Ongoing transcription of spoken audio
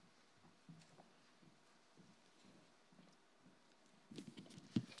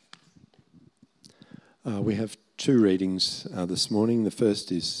We have two readings this morning. The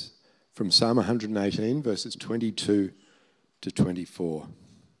first is from Psalm 118, verses 22 to 24.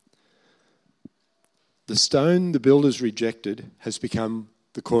 The stone the builders rejected has become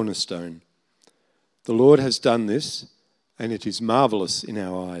the cornerstone. The Lord has done this, and it is marvelous in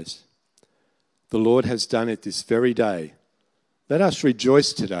our eyes. The Lord has done it this very day. Let us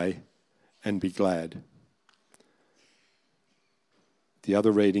rejoice today and be glad. The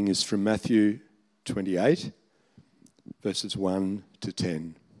other reading is from Matthew 28, verses 1 to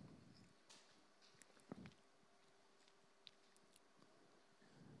 10.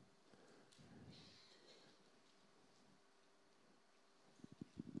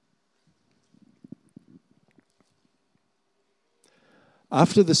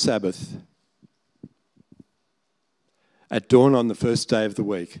 After the Sabbath, at dawn on the first day of the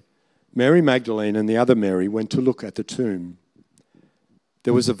week, Mary Magdalene and the other Mary went to look at the tomb.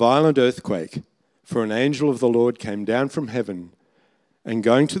 There was a violent earthquake, for an angel of the Lord came down from heaven and,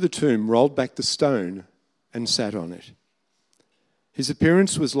 going to the tomb, rolled back the stone and sat on it. His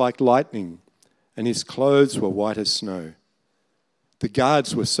appearance was like lightning, and his clothes were white as snow. The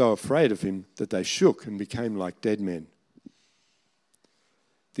guards were so afraid of him that they shook and became like dead men.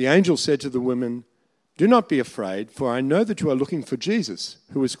 The angel said to the women, "Do not be afraid, for I know that you are looking for Jesus,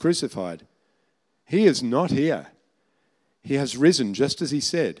 who was crucified. He is not here. He has risen just as he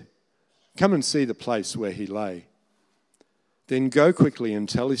said. Come and see the place where he lay. Then go quickly and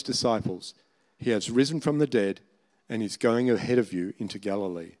tell his disciples, he has risen from the dead and is going ahead of you into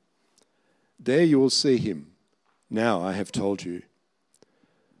Galilee. There you will see him. Now I have told you."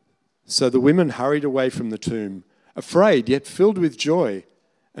 So the women hurried away from the tomb, afraid yet filled with joy,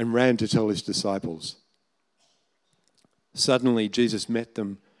 and ran to tell his disciples. Suddenly Jesus met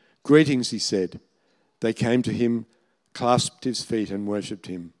them. "Greetings," he said. They came to him, clasped his feet and worshipped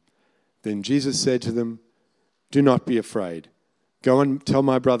him. Then Jesus said to them, "Do not be afraid. Go and tell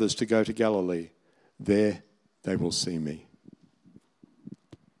my brothers to go to Galilee. There they will see me."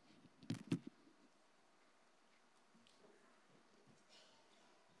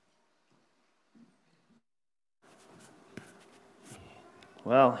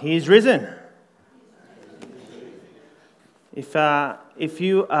 Well, he's risen. If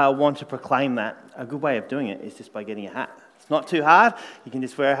you want to proclaim that, a good way of doing it is just by getting a hat. It's not too hard. You can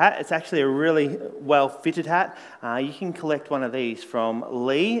just wear a hat. It's actually a really well-fitted hat. You can collect one of these from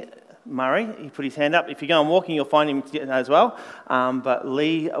Lee Murray. He put his hand up. If you go on walking, you'll find him as well. But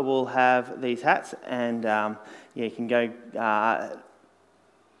Lee will have these hats, and you can go. How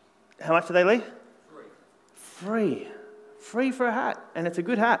much are they, Lee? Free for a hat, and it's a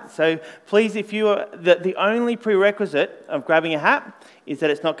good hat. So please, if you are the only prerequisite of grabbing a hat is that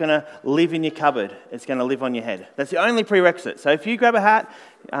it's not going to live in your cupboard. It's going to live on your head. That's the only prerequisite. So if you grab a hat,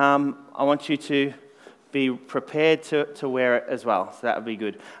 I want you to be prepared to wear it as well. So that would be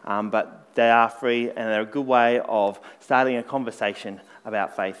good. But they are free, and they're a good way of starting a conversation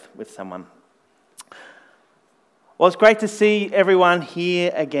about faith with someone. Well, it's great to see everyone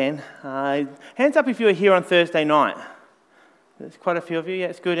here again. Hands up if you were here on Thursday night. There's quite a few of you, yeah,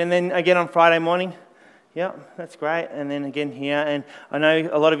 it's good. And then again on Friday morning, yeah, that's great. And then again here, and I know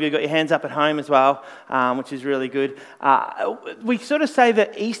a lot of you got your hands up at home as well, which is really good. We sort of say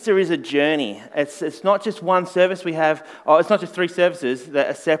that Easter is a journey. It's not just one service we have, it's not just three services that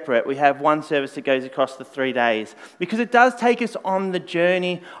are separate. We have one service that goes across the 3 days, because it does take us on the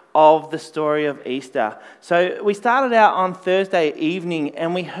journey of the story of Easter. So we started out on Thursday evening,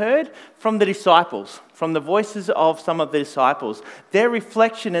 and we heard from the disciples, from the voices of some of the disciples, their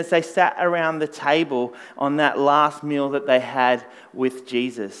reflection as they sat around the table on that last meal that they had with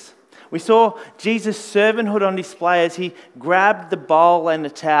Jesus. We saw Jesus' servanthood on display as he grabbed the bowl and the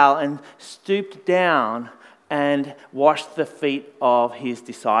towel and stooped down and washed the feet of his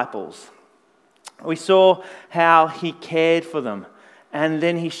disciples. We saw how he cared for them, and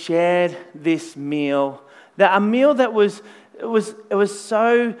then he shared this meal, a meal that was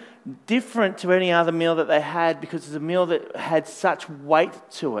so different to any other meal that they had, because it's a meal that had such weight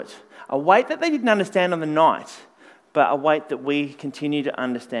to it. A weight that they didn't understand on the night, but a weight that we continue to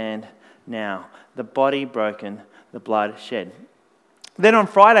understand now. The body broken, the blood shed. Then on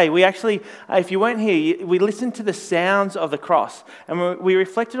Friday, we actually, if you weren't here, we listened to the sounds of the cross, and we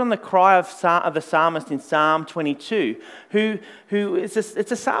reflected on the cry of the psalmist in Psalm 22, who it's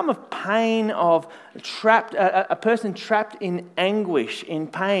a psalm of pain, of a person trapped in anguish, in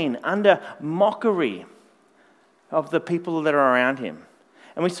pain, under mockery of the people that are around him.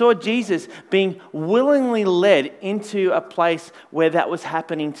 And we saw Jesus being willingly led into a place where that was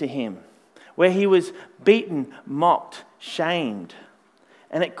happening to him, where he was beaten, mocked, shamed.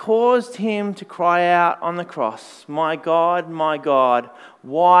 And it caused him to cry out on the cross, my God,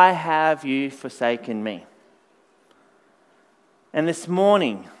 why have you forsaken me?" And this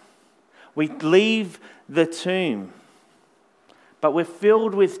morning, we leave the tomb, but we're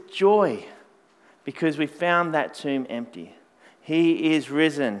filled with joy because we found that tomb empty. He is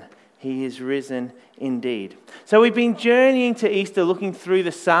risen. He is risen indeed. So we've been journeying to Easter looking through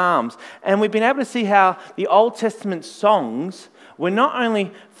the Psalms, and we've been able to see how the Old Testament songs were not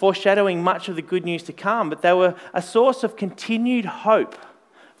only foreshadowing much of the good news to come, but they were a source of continued hope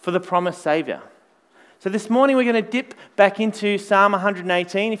for the promised Saviour. So this morning we're going to dip back into Psalm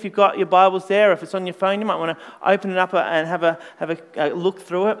 118. If you've got your Bibles there, or if it's on your phone, you might want to open it up and have a look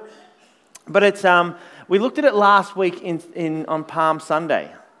through it. But we looked at it last week on Palm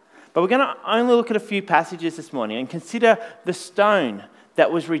Sunday. But we're going to only look at a few passages this morning and consider the stone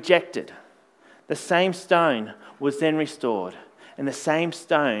that was rejected. The same stone was then restored, and the same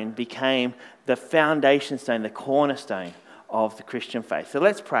stone became the foundation stone, the cornerstone of the Christian faith. So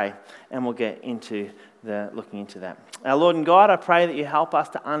let's pray, and we'll get into looking into that. Our Lord and God, I pray that you help us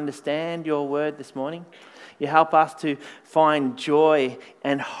to understand your word this morning. You help us to find joy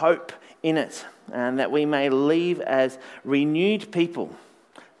and hope in it, and that we may leave as renewed people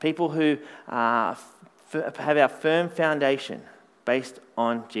who have our firm foundation based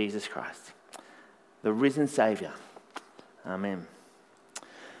on Jesus Christ, the risen Saviour. Amen.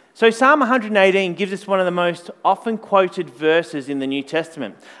 So Psalm 118 gives us one of the most often quoted verses in the New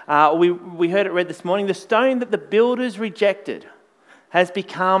Testament. We heard it read this morning. The stone that the builders rejected has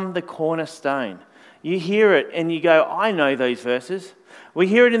become the cornerstone. You hear it and you go, I know those verses. We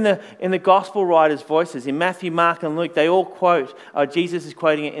hear it in the gospel writers' voices. In Matthew, Mark, and Luke, they all quote, Jesus is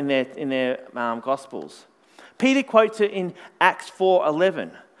quoting it in their gospels. Peter quotes it in Acts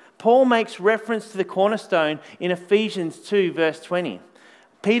 4:11. Paul makes reference to the cornerstone in Ephesians 2, verse 20.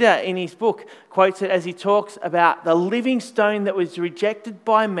 Peter, in his book, quotes it as he talks about the living stone that was rejected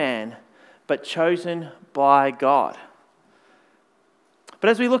by man, but chosen by God. But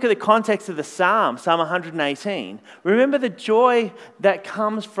as we look at the context of the Psalm 118, remember the joy that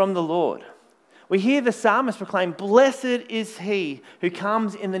comes from the Lord. We hear the psalmist proclaim, "Blessed is he who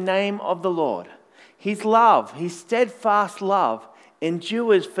comes in the name of the Lord. His love, his steadfast love,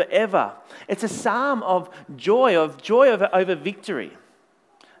 endures forever." It's a psalm of joy over victory.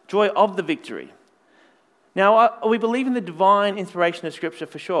 Joy of the victory. Now, we believe in the divine inspiration of Scripture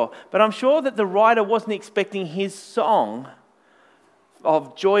for sure, but I'm sure that the writer wasn't expecting his song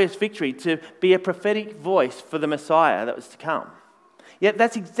of joyous victory to be a prophetic voice for the Messiah that was to come. Yet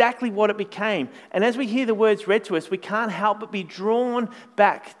that's exactly what it became. And as we hear the words read to us, we can't help but be drawn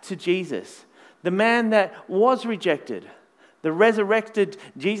back to Jesus, the man that was rejected. The resurrected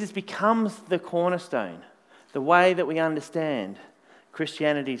Jesus becomes the cornerstone, the way that we understand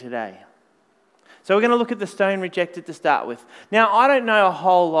Christianity today. So we're going to look at the stone rejected to start with. Now, I don't know a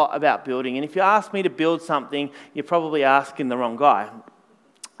whole lot about building, and if you ask me to build something, you're probably asking the wrong guy.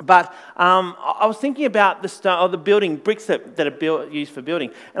 But I was thinking about the stone, or the building bricks that are used for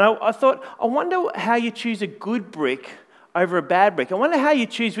building, and I thought, I wonder how you choose a good brick over a bad brick. I wonder how you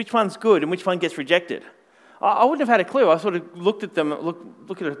choose which one's good and which one gets rejected. I wouldn't have had a clue. I sort of looked at them,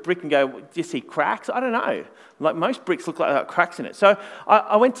 look at a brick and go, do you see cracks? I don't know. Like most bricks look like cracks in it. So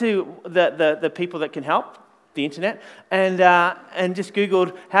I went to the people that can help, the internet, and just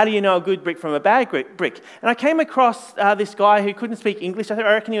Googled, how do you know a good brick from a bad brick? And I came across this guy who couldn't speak English. I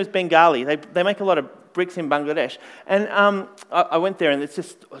reckon he was Bengali. They make a lot of bricks in Bangladesh. And I went there, and it's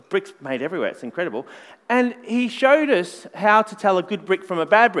just bricks made everywhere. It's incredible. And he showed us how to tell a good brick from a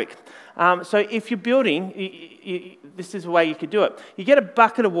bad brick. So if you're building, this is the way you could do it. You get a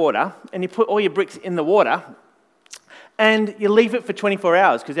bucket of water and you put all your bricks in the water and you leave it for 24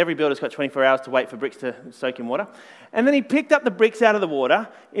 hours because every builder's got 24 hours to wait for bricks to soak in water. And then he picked up the bricks out of the water.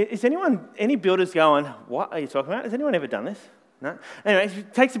 Is any builders going, what are you talking about? Has anyone ever done this? No? Anyway, he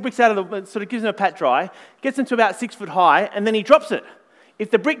takes the bricks out of the, sort of gives them a pat dry, gets them to about 6 foot high, and then he drops it. If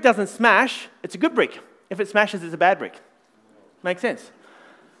the brick doesn't smash, it's a good brick. If it smashes, it's a bad brick. Makes sense?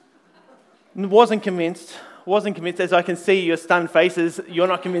 Wasn't convinced. As I can see your stunned faces, you're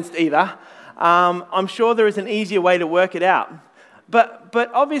not convinced either. I'm sure there is an easier way to work it out.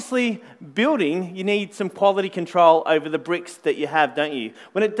 But obviously, building, you need some quality control over the bricks that you have, don't you?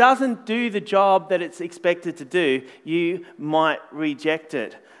 When it doesn't do the job that it's expected to do, you might reject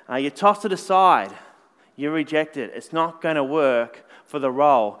it. You toss it aside. You reject it. It's not going to work for the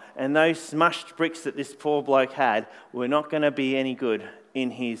role. And those smushed bricks that this poor bloke had were not going to be any good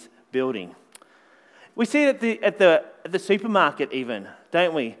in his building. We see it at the at the supermarket even,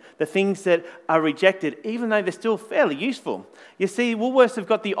 don't we? The things that are rejected, even though they're still fairly useful. You see, Woolworths have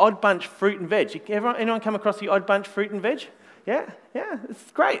got the Odd Bunch fruit and veg. Anyone come across the Odd Bunch fruit and veg? Yeah,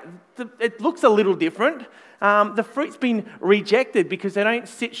 it's great. It looks a little different. The fruit's been rejected because they don't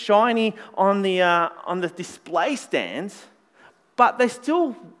sit shiny on the display stands, but they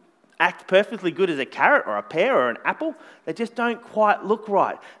still act perfectly good as a carrot or a pear or an apple. They just don't quite look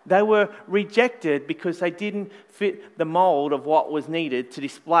right. They were rejected because they didn't fit the mold of what was needed to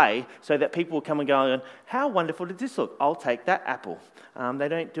display so that people would come and go, how wonderful did this look? I'll take that apple. They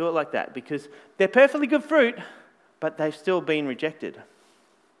don't do it like that because they're perfectly good fruit, but they've still been rejected.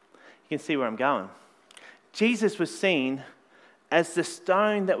 You can see where I'm going. Jesus was seen as the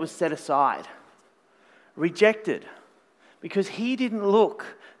stone that was set aside, rejected, because he didn't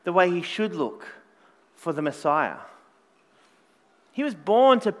look the way he should look for the Messiah. He was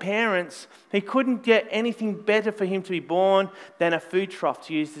born to parents who couldn't get anything better for him to be born than a food trough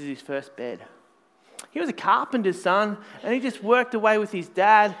to use as his first bed. He was a carpenter's son, and he just worked away with his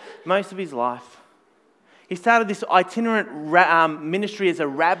dad most of his life. He started this itinerant ministry as a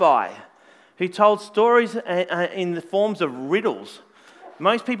rabbi who told stories in the forms of riddles.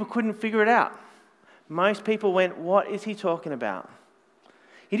 Most people couldn't figure it out. Most people went, what is he talking about?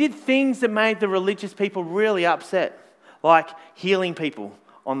 He did things that made the religious people really upset, like healing people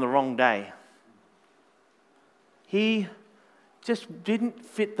on the wrong day. He just didn't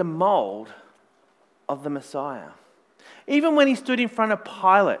fit the mold of the Messiah. Even when he stood in front of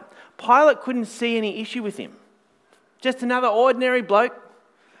Pilate, Pilate couldn't see any issue with him. Just another ordinary bloke.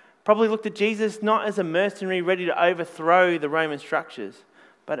 Probably looked at Jesus not as a mercenary ready to overthrow the Roman structures,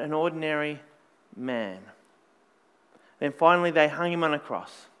 but an ordinary man. Then finally they hung him on a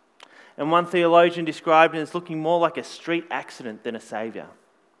cross. And one theologian described him as looking more like a street accident than a saviour.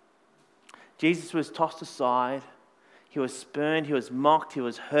 Jesus was tossed aside. He was spurned. He was mocked. He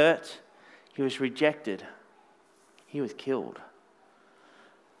was hurt. He was rejected. He was killed.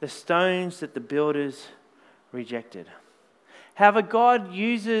 The stones that the builders rejected. However, God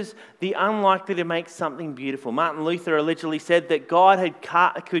uses the unlikely to make something beautiful. Martin Luther allegedly said that God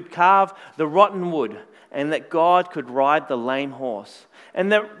could carve the rotten wood and that God could ride the lame horse.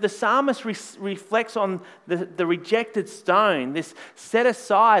 And the psalmist reflects on the rejected stone, this set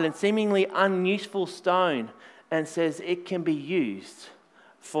aside and seemingly unuseful stone, and says it can be used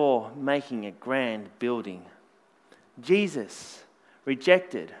for making a grand building. Jesus,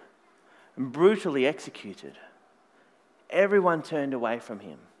 rejected and brutally executed. Everyone turned away from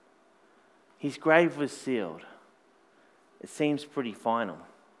him. His grave was sealed. It seems pretty final.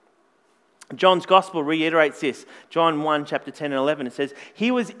 John's Gospel reiterates this. John 1, chapter 10 and 11, it says,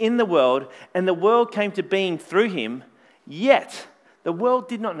 he was in the world, and the world came to being through him, yet the world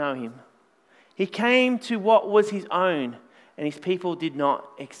did not know him. He came to what was his own, and his people did not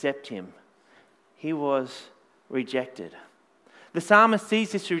accept him. He was rejected. The psalmist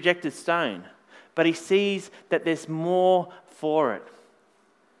sees this rejected stone, but he sees that there's more for it.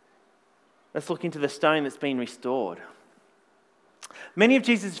 Let's look into the stone that's been restored. Many of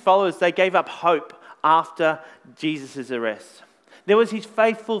Jesus' followers, they gave up hope after Jesus' arrest. There was his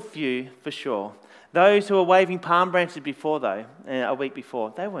faithful few, for sure. Those who were waving palm branches before, though, a week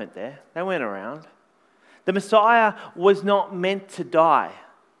before, they weren't there. They weren't around. The Messiah was not meant to die.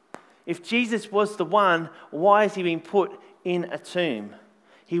 If Jesus was the one, why is he being put in a tomb?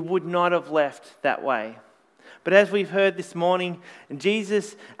 He would not have left that way. But as we've heard this morning,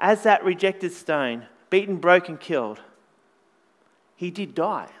 Jesus, as that rejected stone, beaten, broken, killed, he did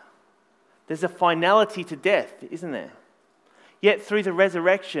die. There's a finality to death, isn't there? Yet through the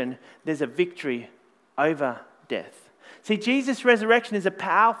resurrection, there's a victory over death. See, Jesus' resurrection is a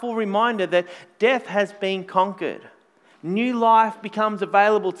powerful reminder that death has been conquered. New life becomes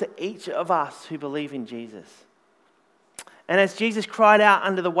available to each of us who believe in Jesus. And as Jesus cried out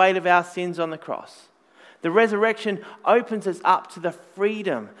under the weight of our sins on the cross, the resurrection opens us up to the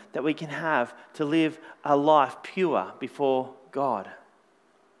freedom that we can have to live a life pure before God.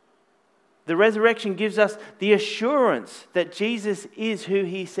 The resurrection gives us the assurance that Jesus is who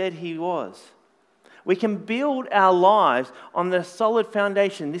he said he was. We can build our lives on the solid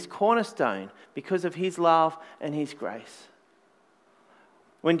foundation, this cornerstone, because of his love and his grace.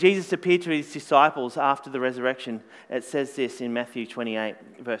 When Jesus appeared to his disciples after the resurrection, it says this in Matthew 28,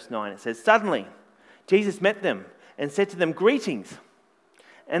 verse 9. It says, suddenly, Jesus met them and said to them, greetings.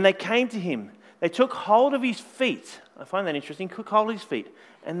 And they came to him. They took hold of his feet. I find that interesting. Took hold of his feet.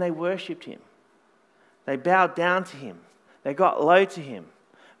 And they worshipped him. They bowed down to him. They got low to him.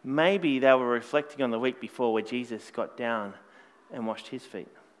 Maybe they were reflecting on the week before where Jesus got down and washed his feet.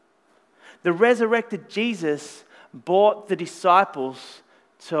 The resurrected Jesus brought the disciples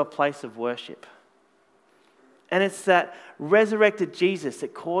to a place of worship. And it's that resurrected Jesus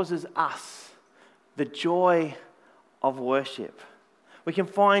that causes us the joy of worship. We can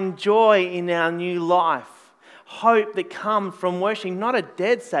find joy in our new life, hope that comes from worshiping not a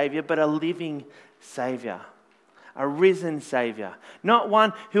dead Saviour, but a living Saviour, a risen Saviour. Not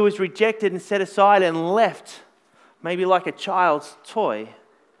one who was rejected and set aside and left, maybe like a child's toy,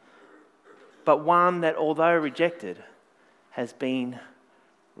 but one that, although rejected, has been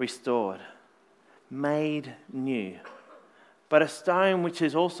restored, made new. But a stone which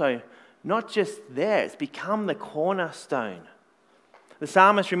is also not just there, it's become the cornerstone. The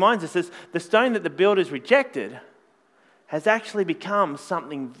psalmist reminds us that the stone that the builders rejected has actually become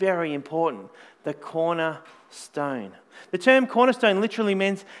something very important, the cornerstone. The term cornerstone literally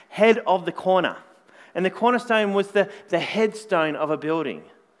means head of the corner. And the cornerstone was the headstone of a building.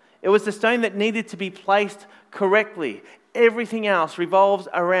 It was the stone that needed to be placed correctly. Everything else revolves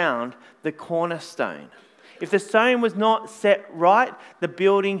around the cornerstone. If the stone was not set right, the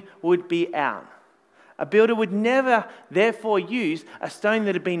building would be out. A builder would never, therefore, use a stone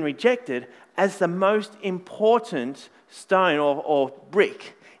that had been rejected as the most important stone or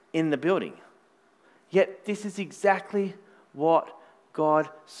brick in the building. Yet this is exactly what God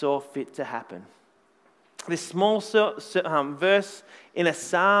saw fit to happen. This small verse in a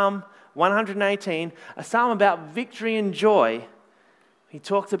Psalm 118, a psalm about victory and joy, he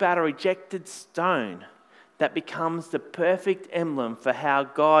talks about a rejected stone that becomes the perfect emblem for how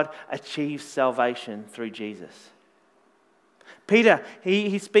God achieves salvation through Jesus. Peter,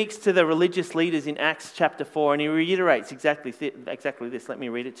 he speaks to the religious leaders in Acts chapter 4, and he reiterates exactly this. Let me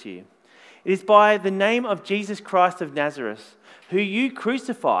read it to you. It is by the name of Jesus Christ of Nazareth, who you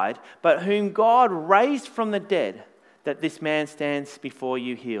crucified, but whom God raised from the dead, that this man stands before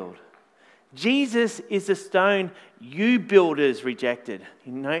you healed. Jesus is the stone you builders rejected.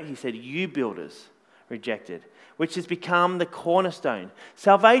 He said you builders rejected, which has become the cornerstone.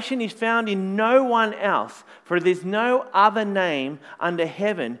 Salvation is found in no one else, for there's no other name under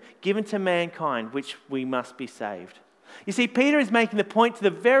heaven given to mankind which we must be saved. You see, Peter is making the point to the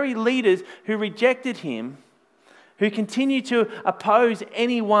very leaders who rejected him, who continue to oppose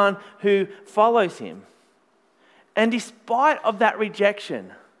anyone who follows him. And despite of that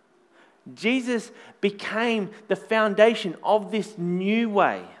rejection, Jesus became the foundation of this new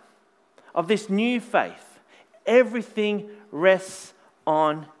way, of this new faith. Everything rests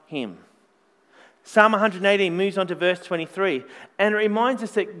on him. Psalm 118 moves on to verse 23 and it reminds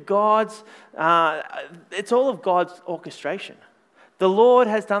us that it's all of God's orchestration. The Lord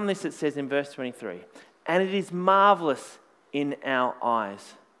has done this, it says in verse 23, and it is marvelous in our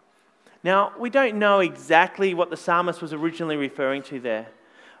eyes. Now, we don't know exactly what the psalmist was originally referring to there,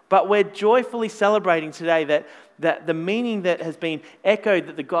 but we're joyfully celebrating today that the meaning that has been echoed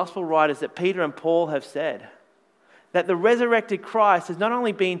that the gospel writers, that Peter and Paul have said, that the resurrected Christ has not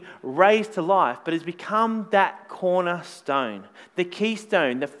only been raised to life, but has become that cornerstone, the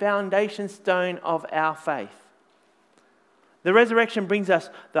keystone, the foundation stone of our faith. The resurrection brings us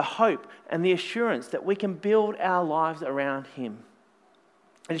the hope and the assurance that we can build our lives around him.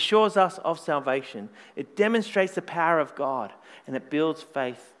 It assures us of salvation. It demonstrates the power of God, and it builds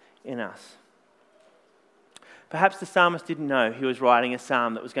faith in us. Perhaps the psalmist didn't know he was writing a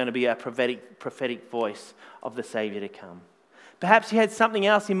psalm that was going to be a prophetic voice of the Saviour to come. Perhaps he had something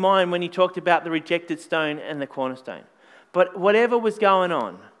else in mind when he talked about the rejected stone and the cornerstone. But whatever was going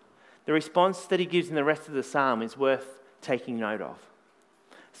on, the response that he gives in the rest of the psalm is worth taking note of.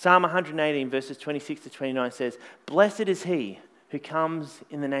 Psalm 118 verses 26 to 29 says, "Blessed is he who comes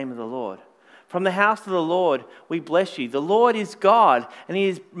in the name of the Lord. From the house of the Lord we bless you. The Lord is God, and he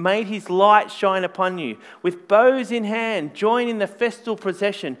has made his light shine upon you. With bows in hand, join in the festal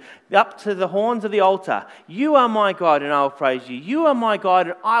procession up to the horns of the altar. You are my God, and I will praise you. You are my God,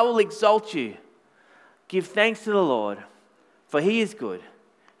 and I will exalt you. Give thanks to the Lord, for he is good.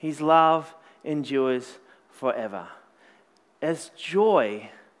 His love endures forever." There's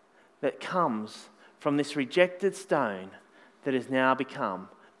joy that comes from this rejected stone that has now become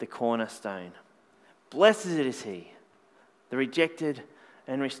the cornerstone. Blessed is he, the rejected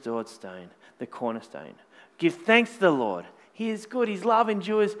and restored stone, the cornerstone. Give thanks to the Lord. He is good. His love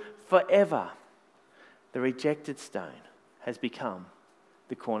endures forever. The rejected stone has become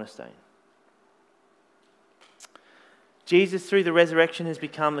the cornerstone. Jesus, through the resurrection, has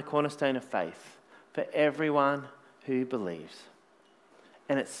become the cornerstone of faith for everyone who believes.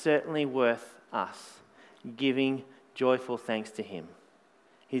 And it's certainly worth us giving joyful thanks to him.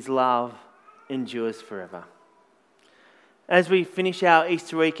 His love endures forever. As we finish our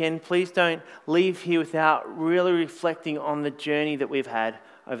Easter weekend, please don't leave here without really reflecting on the journey that we've had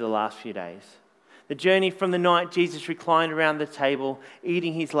over the last few days. The journey from the night Jesus reclined around the table,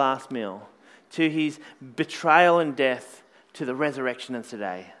 eating his last meal, to his betrayal and death, to the resurrection of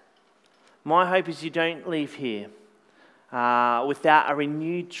today. My hope is you don't leave here without a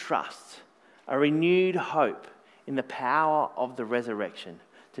renewed trust, a renewed hope in the power of the resurrection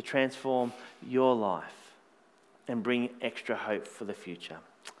to transform your life and bring extra hope for the future.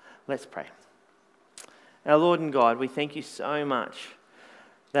 Let's pray. Our Lord and God, we thank you so much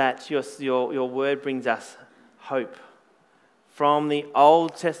that your word brings us hope from the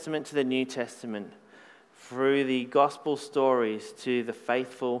Old Testament to the New Testament, through the gospel stories to the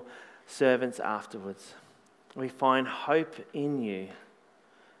faithful servants afterwards. We find hope in you,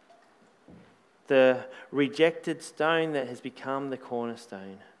 the rejected stone that has become the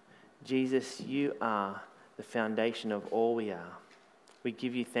cornerstone. Jesus, you are the foundation of all we are. We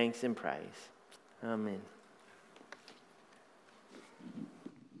give you thanks and praise. Amen.